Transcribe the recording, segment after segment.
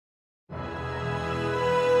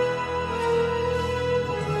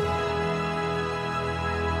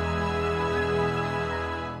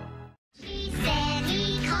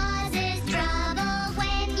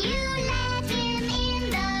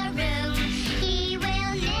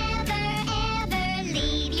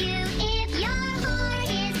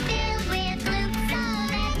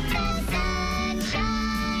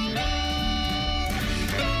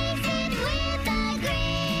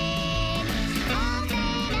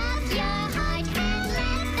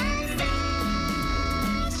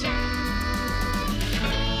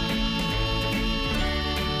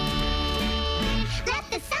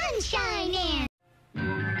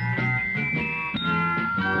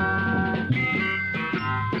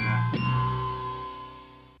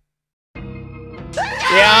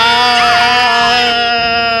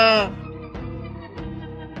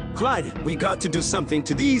Clyde, we got to do something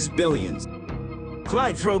to these billions.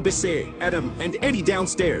 Clyde, throw Buscemi, Adam, and Eddie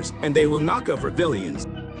downstairs, and they will knock over billions.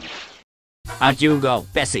 Out you go,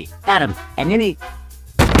 Bessie, Adam, and Eddie.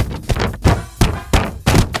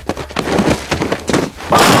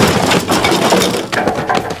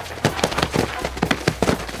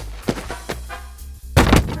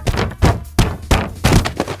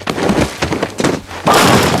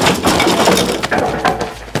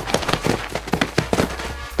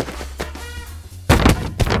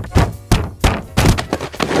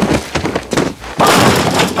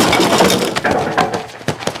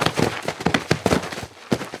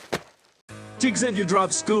 Tigson, you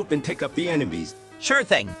drive scoop and pick up the enemies. Sure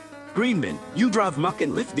thing. Greenman, you drive muck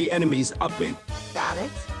and lift the enemies up in. Got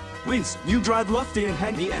it. Wince, you drive lofty and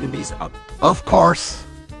hand the enemies up. Of course.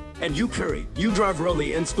 And you, Peri, you drive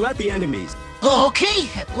rolly and splat the enemies. Okay,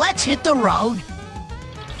 let's hit the road.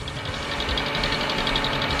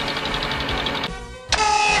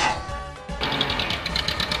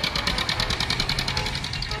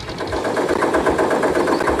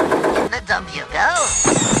 In the dump you go.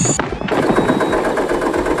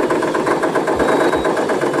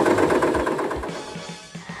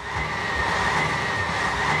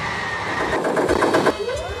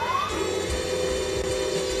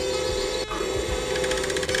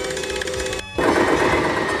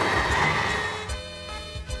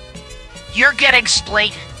 You're getting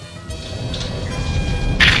splayed.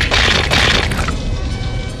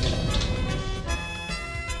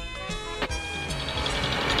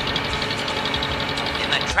 In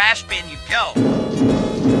the trash bin you go.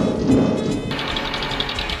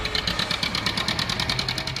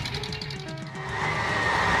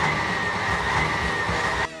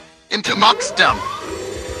 Into Muck's dump.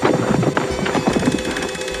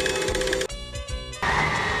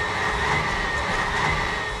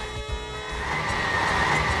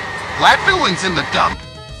 Flat fillings in the dump.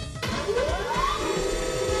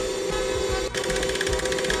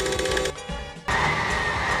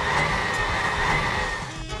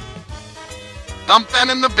 Dump that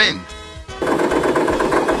in the bin.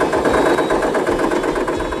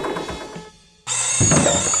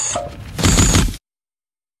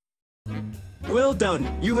 Well done,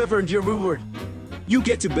 you have earned your reward. You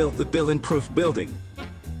get to build the billion-proof building.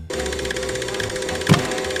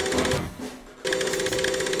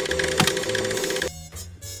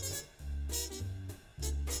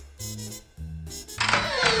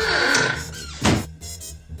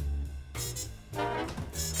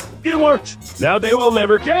 It worked! Now they will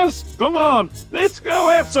never guess! Come on, let's go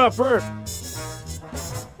have supper!